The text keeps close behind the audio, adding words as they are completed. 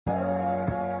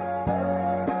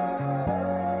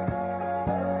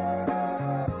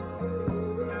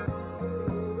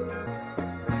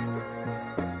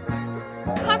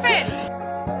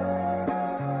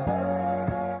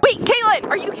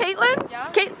Katelyn?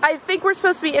 Yeah? I think we're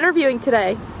supposed to be interviewing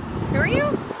today. Who are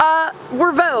you?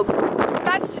 We're Vogue.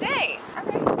 That's today.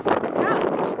 Okay. Yeah.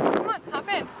 Well, come on, hop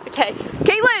in. Okay.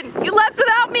 Katelyn, you left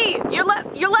without me. Your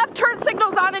left turn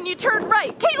signal's on and you turned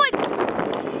right. Katelyn!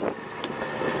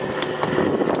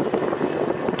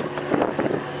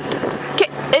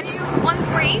 It's... Are you on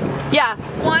 3? Yeah.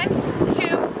 1, 2,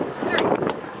 3.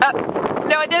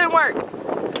 No, it didn't work.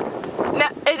 No,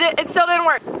 it still didn't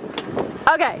work.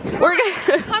 Okay, we're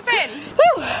gonna hop in.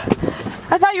 Whew.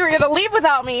 I thought you were gonna leave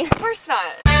without me. Of course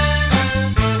not.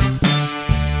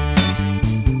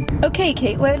 Okay,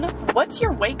 Katelyn, what's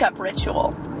your wake-up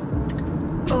ritual?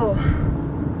 Oh,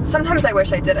 sometimes I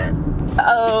wish I didn't.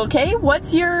 Okay,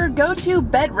 what's your go-to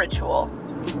bed ritual?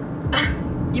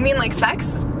 You mean like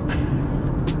sex?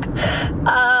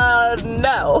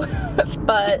 No.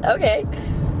 But, okay.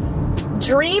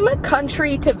 Dream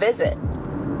country to visit?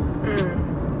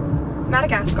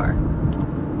 Madagascar.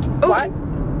 Ooh. What?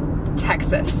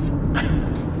 Texas.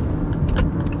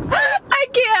 I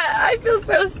can't. I feel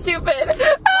so stupid.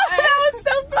 That was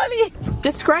so funny.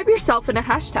 Describe yourself in a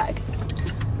hashtag.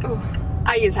 Ooh,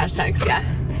 I use hashtags, yeah.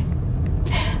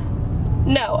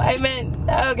 No, I meant,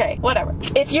 okay, whatever.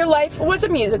 If your life was a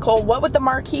musical, what would the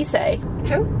marquee say?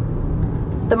 Who?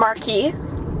 The marquee.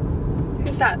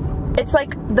 Who's that? It's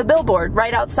like the billboard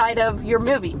right outside of your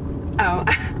movie. Oh,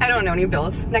 I don't know any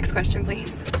bills. Next question,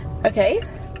 please. Okay.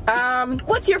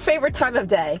 What's your favorite time of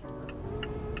day?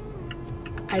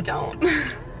 I don't.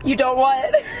 You don't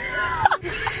what?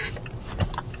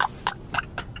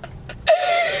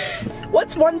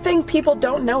 What's one thing people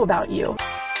don't know about you?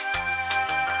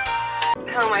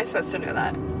 How am I supposed to know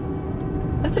that?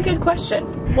 That's a good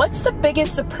question. What's the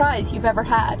biggest surprise you've ever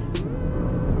had?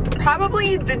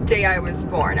 Probably the day I was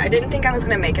born. I didn't think I was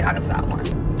gonna make it out of that one.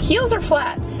 Heels or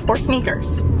flats? Or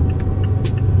sneakers?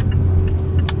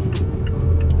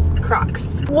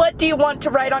 Crocs. What do you want to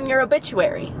write on your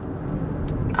obituary?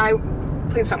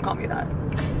 Please don't call me that.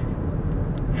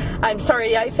 I'm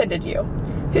sorry I offended you.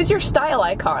 Who's your style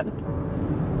icon?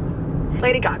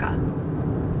 Lady Gaga.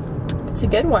 It's a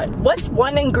good one. What's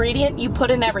one ingredient you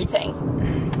put in everything?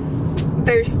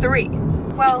 There's 3.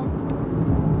 Well,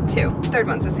 2. Third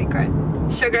one's a secret.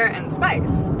 Sugar and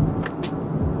spice.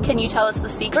 Can you tell us the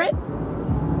secret?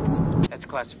 That's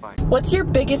classified. What's your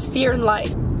biggest fear in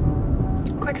life?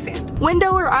 Quicksand.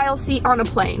 Window or aisle seat on a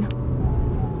plane?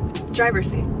 Driver's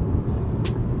seat.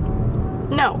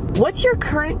 No. What's your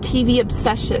current TV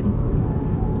obsession?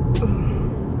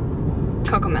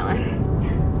 Cocomelon.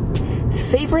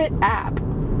 Favorite app?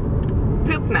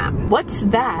 Poop map. What's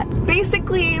that?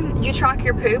 Basically, you track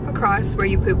your poop across where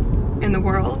you poop in the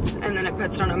world, and then it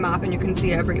puts it on a map and you can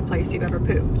see every place you've ever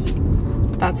pooped.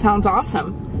 That sounds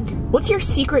awesome. What's your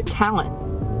secret talent?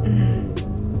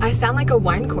 I sound like a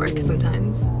wine cork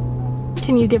sometimes.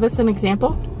 Can you give us an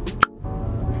example?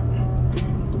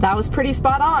 That was pretty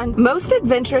spot on. Most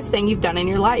adventurous thing you've done in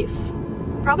your life?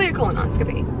 Probably a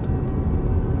colonoscopy.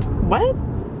 What?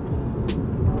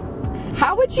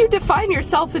 How would you define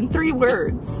yourself in 3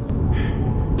 words?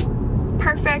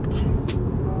 Perfect,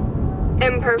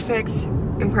 imperfect,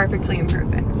 imperfectly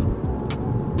imperfect.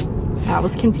 That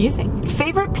was confusing.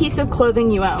 Favorite piece of clothing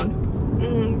you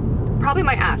own? Probably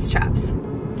my ass chaps.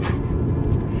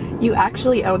 You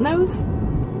actually own those?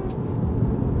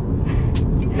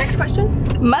 Next question.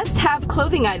 Must-have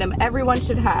clothing item everyone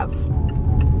should have.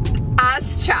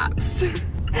 Ass chaps.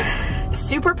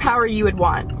 Superpower you would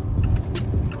want.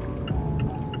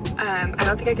 I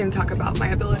don't think I can talk about my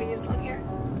abilities on here.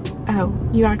 Oh,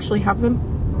 you actually have them?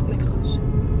 Next question.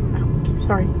 Oh,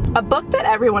 sorry. A book that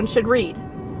everyone should read.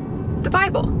 The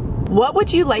Bible. What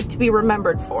would you like to be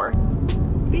remembered for?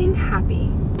 Being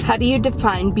happy. How do you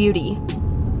define beauty?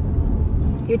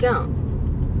 You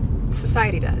don't.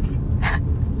 Society does.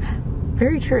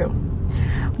 Very true.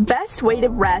 Best way to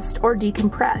rest or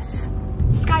decompress?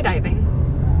 Skydiving.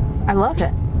 I love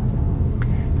it.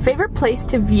 Favorite place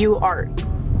to view art?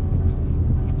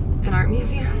 An art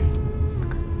museum.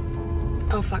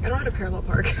 Oh fuck, I don't know how to parallel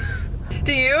park.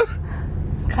 Do you?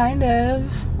 Kind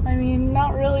of. I mean,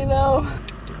 not really though.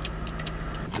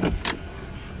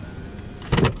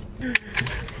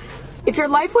 If your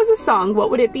life was a song, what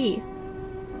would it be?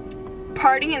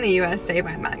 Party in the USA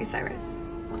by Miley Cyrus.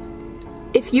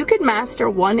 If you could master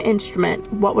one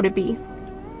instrument, what would it be?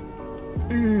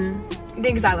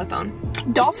 The xylophone.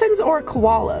 Dolphins or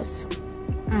koalas?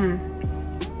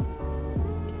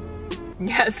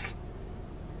 Yes.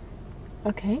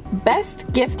 Okay.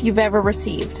 Best gift you've ever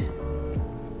received?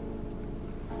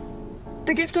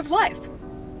 The gift of life.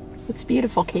 It's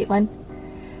beautiful, Katelyn.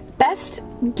 Best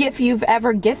gift you've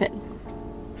ever given?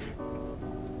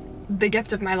 the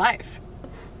gift of my life.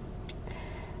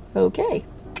 Okay.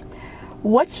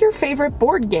 What's your favorite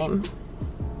board game?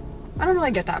 I don't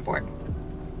really get that bored.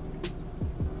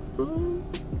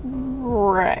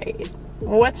 Right.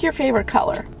 What's your favorite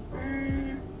color?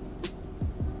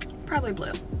 Probably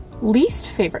blue. Least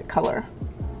favorite color?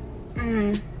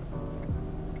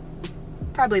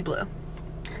 Probably blue.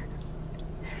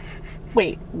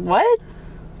 Wait, what?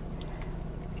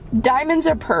 Diamonds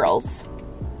or pearls?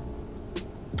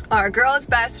 Our girl's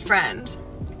best friend.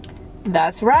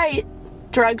 That's right.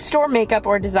 Drugstore, makeup,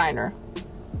 or designer?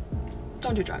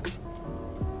 Don't do drugs.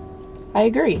 I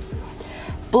agree.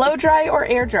 Blow dry or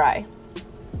air dry?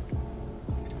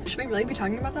 Should we really be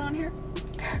talking about that on here?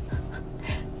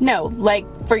 No, like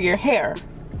for your hair.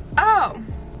 Oh,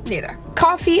 neither.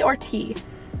 Coffee or tea?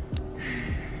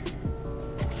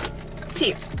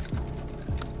 Tea.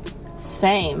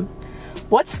 Same.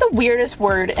 What's the weirdest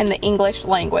word in the English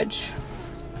language?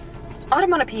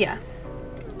 Onomatopoeia.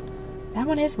 That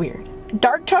one is weird.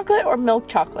 Dark chocolate or milk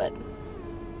chocolate?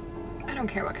 I don't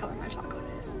care what color my chocolate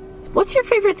is. What's your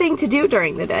favorite thing to do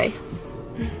during the day?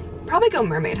 Probably go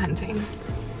mermaid hunting.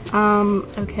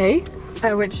 Okay.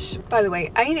 Which, by the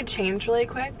way, I need to change really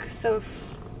quick, so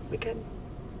if we could.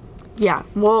 Yeah,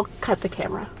 we'll cut the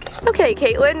camera. Okay,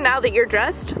 Katelyn, now that you're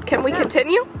dressed, can we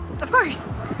continue? Of course.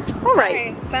 All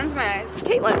right. Sorry, sun's my eyes.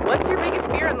 Katelyn, what's your biggest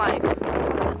fear in life?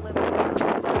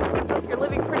 It seems like you're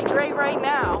living pretty great right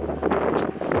now.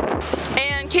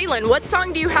 And Katelyn, what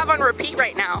song do you have on repeat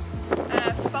right now?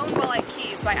 Phone Will Like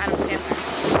Keys by Adam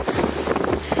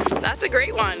Sandler. That's a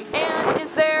great one. And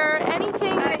is there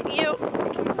anything that you...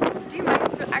 Do you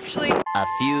mind actually? A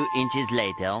few inches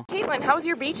later. Katelyn, how was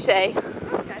your beach day?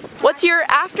 Okay. What's your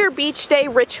after beach day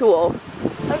ritual?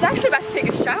 I was actually about to take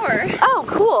a shower. Oh,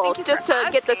 cool. Thank you Just for to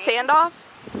get the asking. sand off?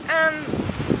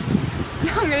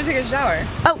 No, I'm gonna take a shower.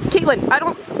 Oh,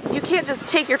 Katelyn, you can't just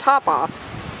take your top off.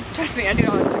 Trust me, I do it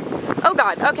all the time. Oh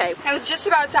God, okay. I was just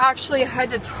about to actually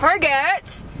head to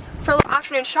Target for a little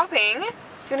afternoon shopping. Do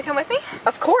you wanna come with me?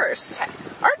 Of course. Okay.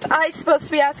 Aren't I supposed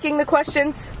to be asking the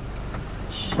questions?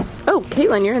 Oh,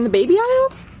 Katelyn, you're in the baby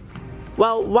aisle?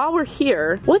 Well, while we're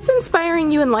here, what's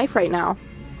inspiring you in life right now?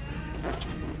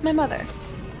 My mother.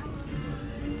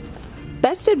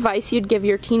 Best advice you'd give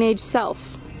your teenage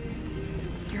self?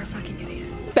 You're a fucking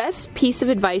idiot. Best piece of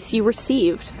advice you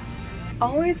received?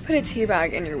 Always put a tea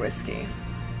bag in your whiskey.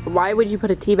 Why would you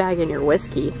put a tea bag in your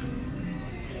whiskey?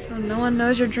 So no one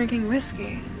knows you're drinking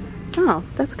whiskey. Oh,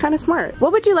 that's kind of smart.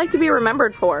 What would you like to be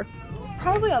remembered for?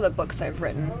 Probably all the books I've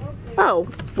written. Oh,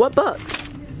 what books?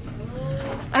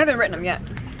 I haven't written them yet.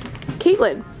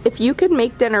 Katelyn, if you could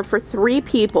make dinner for 3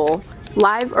 people,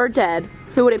 live or dead,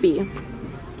 who would it be?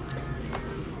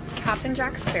 Captain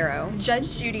Jack Sparrow,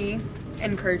 Judge Judy,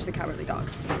 and Courage the Cowardly Dog.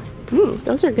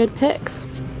 Those are good picks.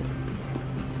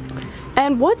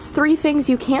 And what's 3 things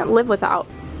you can't live without?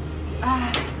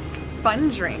 Fun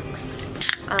drinks.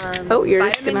 Oh, you're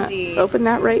just vitamin gonna D, open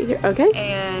that right here. Okay.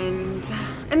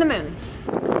 and the moon.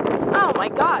 Oh my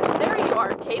gosh, there you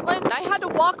are, Katelyn. I had to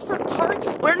walk from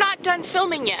Target. We're not done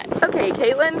filming yet. Okay,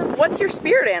 Katelyn, what's your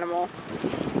spirit animal?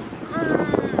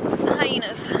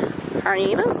 Hyenas.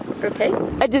 Hyenas? Okay.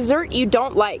 A dessert you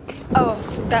don't like? Oh,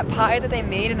 that pie that they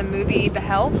made in the movie The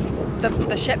Help?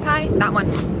 The shit pie? That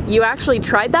one. You actually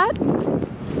tried that?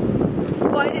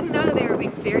 Well, I didn't know that they were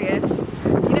being serious.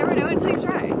 You never know until you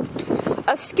try.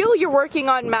 A skill you're working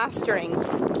on mastering?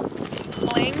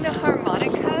 Playing the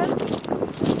harmonica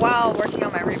while working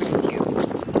on my Rubik's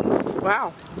Cube.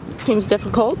 Wow. Seems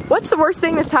difficult. What's the worst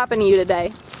thing that's happened to you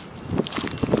today?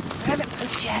 I haven't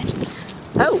pooped yet.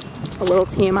 Oh, a little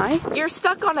TMI. You're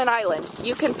stuck on an island.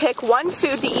 You can pick one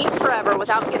food to eat forever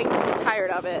without getting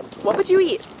tired of it. What would you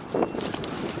eat?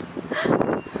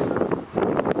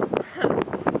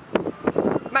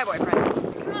 My boyfriend.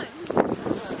 Come on.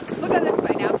 Look at this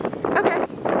way now. Okay.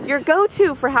 Your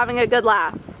go-to for having a good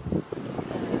laugh?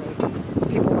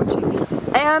 People watching.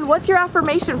 And what's your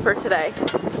affirmation for today?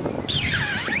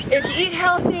 If you eat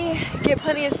healthy, get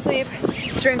plenty of sleep,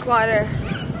 drink water,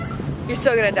 you're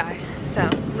still gonna die. So,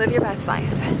 live your best life.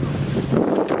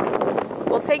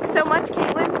 Well, thanks so much,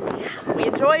 Katelyn. We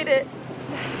enjoyed it.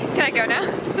 Can I go now?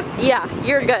 Yeah,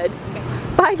 you're good.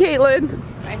 Bye, Katelyn.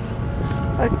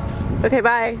 Bye. Okay,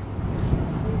 bye.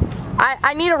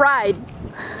 I need a ride.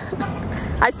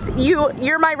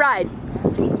 You're my ride.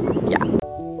 Yeah.